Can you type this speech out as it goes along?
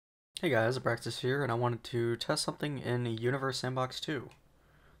Hey guys, Abraxas here, and I wanted to test something in Universe Sandbox 2.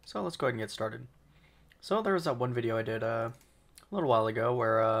 So let's go ahead and get started. So there was that one video I did a little while ago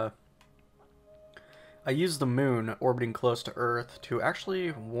where I used the moon orbiting close to Earth to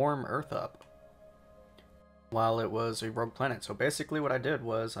actually warm Earth up while it was a rogue planet. So basically what I did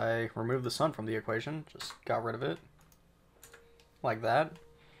was I removed the sun from the equation, just got rid of it, like that.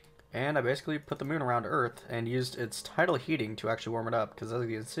 And I basically put the moon around Earth and used its tidal heating to actually warm it up, because as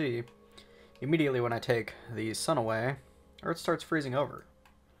you can see, immediately when I take the sun away, Earth starts freezing over.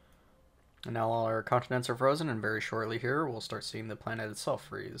 And now all our continents are frozen, and very shortly here we'll start seeing the planet itself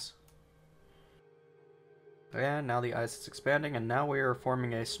freeze. And now the ice is expanding, and now we are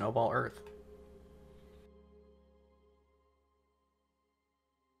forming a snowball Earth.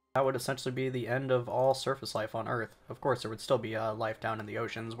 That would essentially be the end of all surface life on Earth. Of course, there would still be life down in the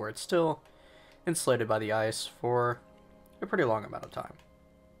oceans, where it's still insulated by the ice for a pretty long amount of time.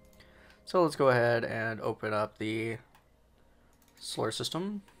 So let's go ahead and open up the solar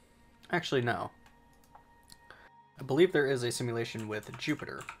system. Actually, no. I believe there is a simulation with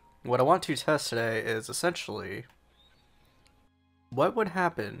Jupiter. What I want to test today is essentially what would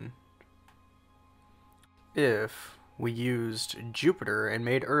happen if we used Jupiter and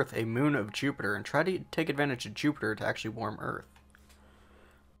made Earth a moon of Jupiter and tried to take advantage of Jupiter to actually warm Earth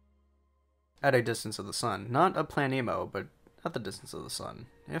at a distance of the sun. Not a Plan Nemo, but at the distance of the sun.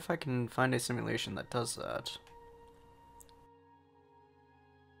 If I can find a simulation that does that.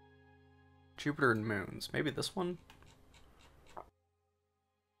 Jupiter and moons. Maybe this one?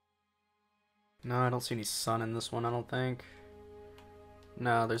 No, I don't see any sun in this one, I don't think.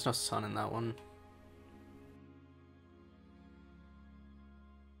 No, there's no sun in that one.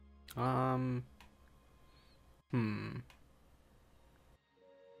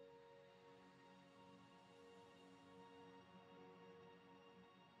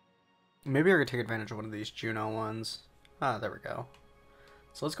 Maybe I could take advantage of one of these Juno ones. Ah, there we go.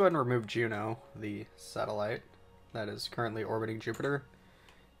 So let's go ahead and remove Juno, the satellite that is currently orbiting Jupiter.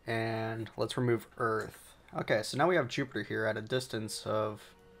 And let's remove Earth. Okay, so now we have Jupiter here at a distance of,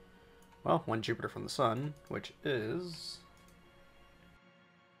 well, one Jupiter from the sun, which is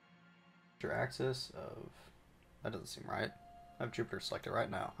your axis of, that doesn't seem right. I have Jupiter selected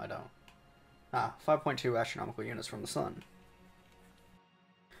right now. I don't. 5.2 astronomical units from the sun.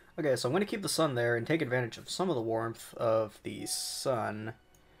 Okay, so I'm going to keep the sun there and take advantage of some of the warmth of the sun.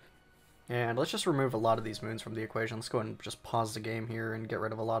 And let's just remove a lot of these moons from the equation. Let's go ahead and just pause the game here and get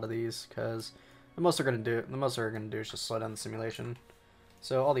rid of a lot of these, because the most they're going to do is just slow down the simulation.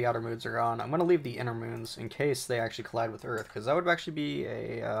 So all the outer moons are gone. I'm going to leave the inner moons in case they actually collide with Earth, because that would actually be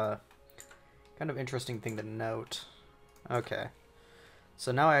a kind of interesting thing to note. Okay.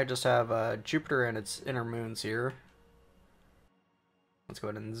 So now I just have Jupiter and its inner moons here. Let's go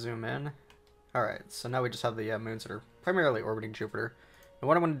ahead and zoom in. Alright, so now we just have the moons that are primarily orbiting Jupiter. And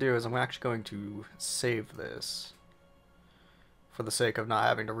what I'm going to do is I'm actually going to save this for the sake of not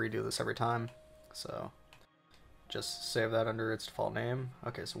having to redo this every time. So just save that under its default name.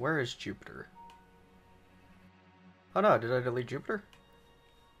 Okay, so where is Jupiter? Oh no, did I delete Jupiter?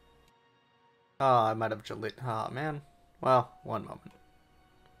 Oh, I might have deleted. Oh man. Well, one moment.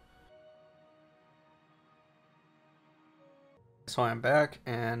 So I'm back,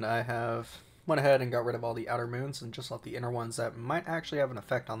 and I have went ahead and got rid of all the outer moons and just left the inner ones that might actually have an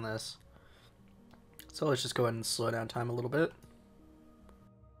effect on this. So let's just go ahead and slow down time a little bit.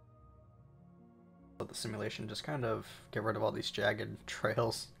 Let the simulation just kind of get rid of all these jagged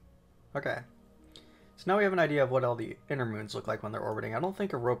trails. Okay. So now we have an idea of what all the inner moons look like when they're orbiting. I don't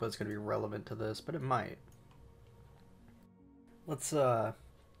think Europa is going to be relevant to this, but it might. Let's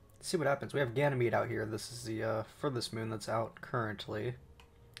see what happens. We have Ganymede out here. This is the furthest moon that's out currently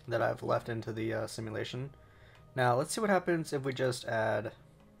that I've left into the simulation. Now let's see what happens if we just add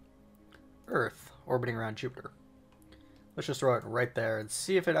Earth orbiting around Jupiter. Let's just throw it right there and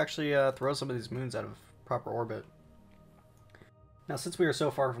see if it actually throws some of these moons out of proper orbit. Now since we are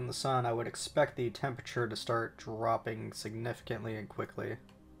so far from the sun, I would expect the temperature to start dropping significantly and quickly.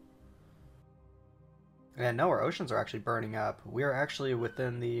 And no, our oceans are actually burning up. We are actually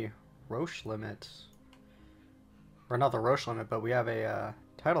within the Roche limit. Or not the Roche limit, but we have a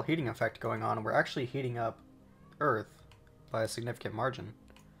tidal heating effect going on, and we're actually heating up Earth by a significant margin.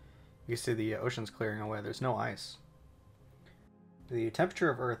 You see the oceans clearing away. There's no ice. The temperature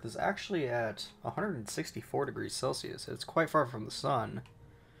of Earth is actually at 164 degrees Celsius. It's quite far from the sun,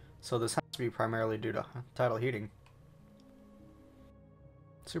 so this has to be primarily due to tidal heating.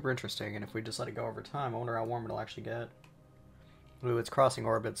 Super interesting, and if we just let it go over time, I wonder how warm it'll actually get. Ooh, it's crossing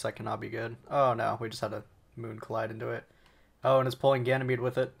orbits, that cannot be good. Oh no, we just had a moon collide into it. Oh, and it's pulling Ganymede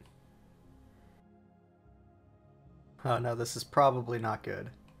with it. Oh no, this is probably not good.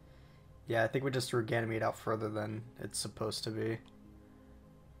 Yeah, I think we just threw Ganymede out further than it's supposed to be.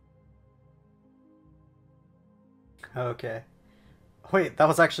 Okay. Wait, that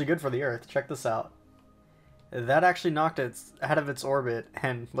was actually good for the Earth. Check this out. That actually knocked it out of its orbit,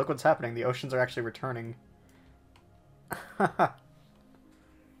 and look what's happening. The oceans are actually returning. Well,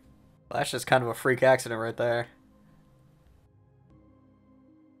 that's just kind of a freak accident right there.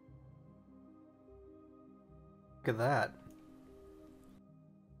 Look at that.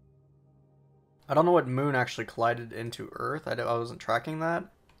 I don't know what moon actually collided into Earth. I wasn't tracking that.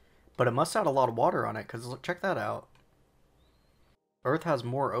 But it must have had a lot of water on it, because look, check that out. Earth has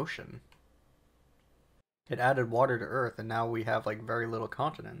more ocean. It added water to Earth, and now we have, like, very little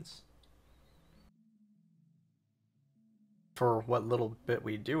continents. For what little bit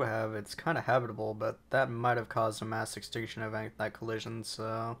we do have, it's kind of habitable, but that might have caused a mass extinction event, that collision,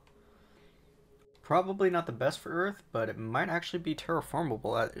 so... Probably not the best for Earth, but it might actually be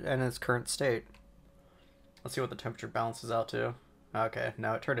terraformable in its current state. Let's see what the temperature balances out to. Okay,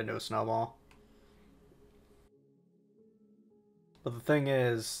 no, it turned into a snowball. But the thing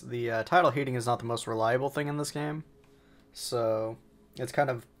is, the tidal heating is not the most reliable thing in this game. So, it's kind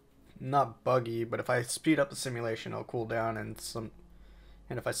of not buggy, but if I speed up the simulation, it'll cool down, and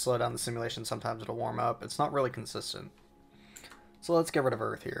if I slow down the simulation, sometimes it'll warm up. It's not really consistent. So let's get rid of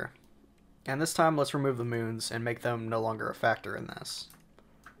Earth here. And this time, let's remove the moons and make them no longer a factor in this.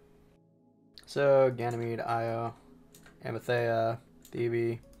 So, Ganymede, Io, Amalthea,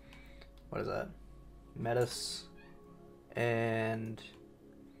 Thebe, what is that? Metis, and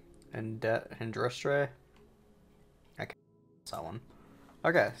Androstre. Okay, that's that one.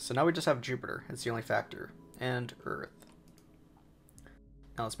 Okay, so now we just have Jupiter. It's the only factor. And Earth.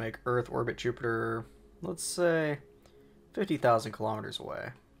 Now let's make Earth orbit Jupiter, let's say, 50,000 kilometers away.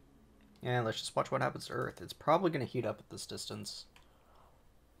 And let's just watch what happens to Earth. It's probably going to heat up at this distance.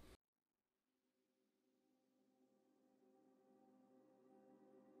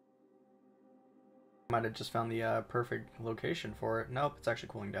 Might have just found the perfect location for it. Nope, it's actually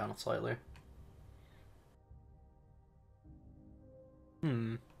cooling down slightly.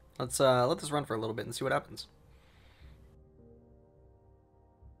 Let's let this run for a little bit and see what happens.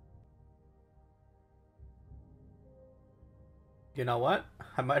 You know what?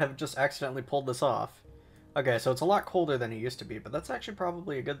 I might have just accidentally pulled this off. Okay, so it's a lot colder than it used to be, but that's actually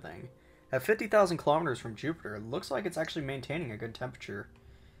probably a good thing. At 50,000 kilometers from Jupiter, it looks like it's actually maintaining a good temperature.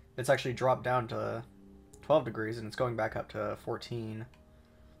 It's actually dropped down to 12 degrees, and it's going back up to 14.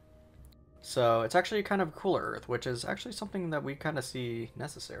 So it's actually kind of a cooler Earth, which is actually something that we kind of see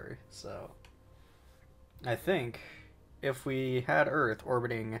necessary. So I think if we had Earth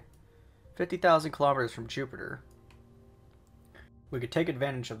orbiting 50,000 kilometers from Jupiter, we could take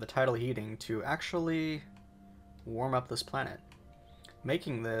advantage of the tidal heating to actually warm up this planet,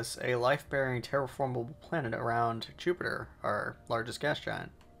 making this a life-bearing terraformable planet around Jupiter, our largest gas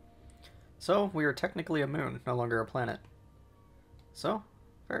giant. So we are technically a moon, no longer a planet. So,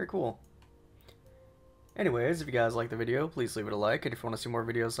 very cool. Anyways, if you guys like the video, please leave it a like, and if you want to see more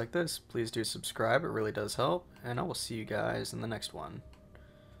videos like this, please do subscribe, it really does help, and I will see you guys in the next one.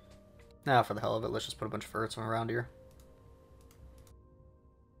 Now, for the hell of it, let's just put a bunch of Earths around here.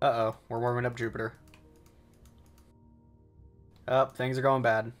 Uh-oh, we're warming up Jupiter. Oh, things are going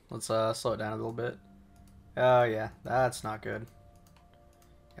bad. Let's slow it down a little bit. Oh yeah, that's not good.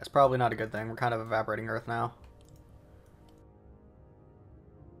 It's probably not a good thing. We're kind of evaporating Earth now.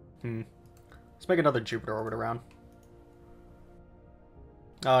 Let's make another Jupiter orbit around.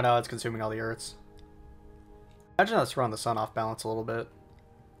 Oh no, it's consuming all the Earths. Imagine us throwing the sun off balance a little bit.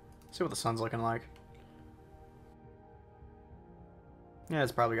 See what the sun's looking like. Yeah,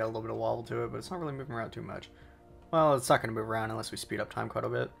 it's probably got a little bit of wobble to it, but it's not really moving around too much. Well, it's not going to move around unless we speed up time quite a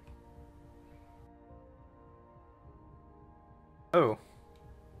bit. Oh.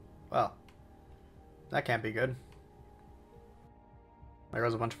 Well. That can't be good. There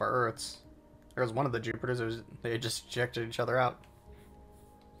goes a bunch of our Earths. There goes one of the Jupiters. They just ejected each other out.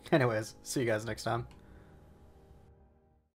 Anyways, see you guys next time.